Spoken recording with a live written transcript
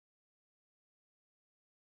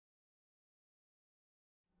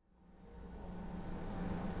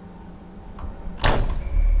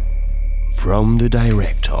From the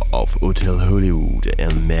director of Hotel Hollywood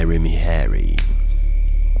and Marry Me Harry.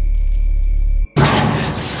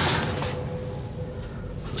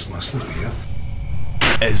 Was machst du hier?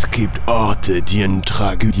 Es gibt Orte, die in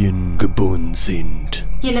Tragödien gebunden sind.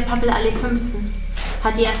 Hier in der Pappelallee 15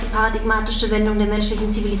 hat die erste paradigmatische Wendung der menschlichen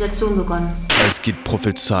Zivilisation begonnen. Es gibt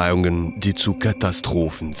Prophezeiungen, die zu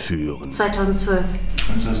Katastrophen führen. 2012. Du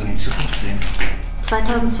kannst also in die Zukunft sehen.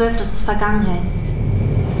 2012, das ist Vergangenheit.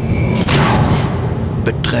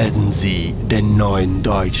 Betreten Sie den neuen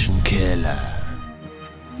deutschen Keller.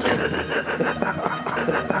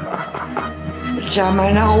 Ja,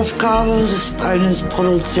 meine Aufgabe eines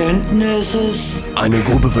Produzenten ist es, Eine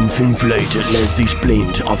Gruppe von 5 Leuten lässt sich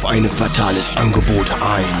blind auf ein fatales Angebot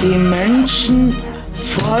ein. die Menschen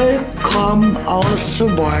vollkommen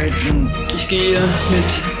auszubeuten. Ich gehe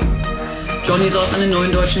mit Johnny Sauce in den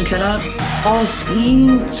neuen deutschen Keller. Aus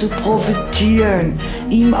ihm zu profitieren,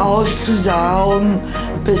 ihm auszusaugen,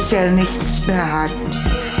 bis er nichts mehr hat.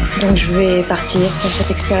 Donc je vais partir pour cette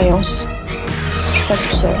expérience. Je suis pas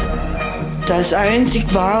tout seul. Das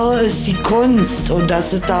einzig Wahre ist die Kunst und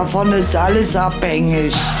davon ist alles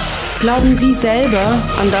abhängig. Glauben Sie selber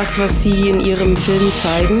an das, was Sie in Ihrem Film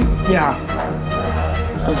zeigen? Ja,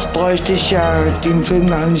 sonst bräuchte ich ja den Film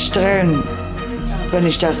gar nicht drehen, wenn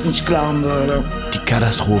ich das nicht glauben würde. Die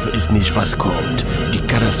Katastrophe ist nicht, was kommt. Die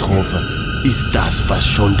Katastrophe ist das, was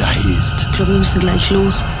schon da ist. Ich glaube, wir müssen gleich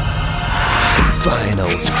los.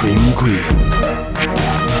 Final Scream Queen.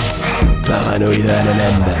 Paranoide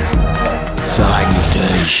Länder. Vereinigt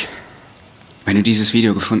euch. Wenn du dieses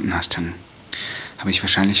Video gefunden hast, dann habe ich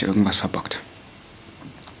wahrscheinlich irgendwas verbockt.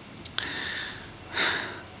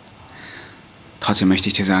 Trotzdem möchte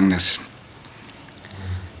ich dir sagen, dass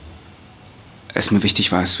es mir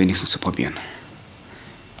wichtig war, es wenigstens zu probieren.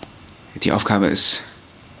 Die Aufgabe ist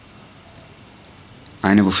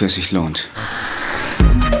eine, wofür es sich lohnt.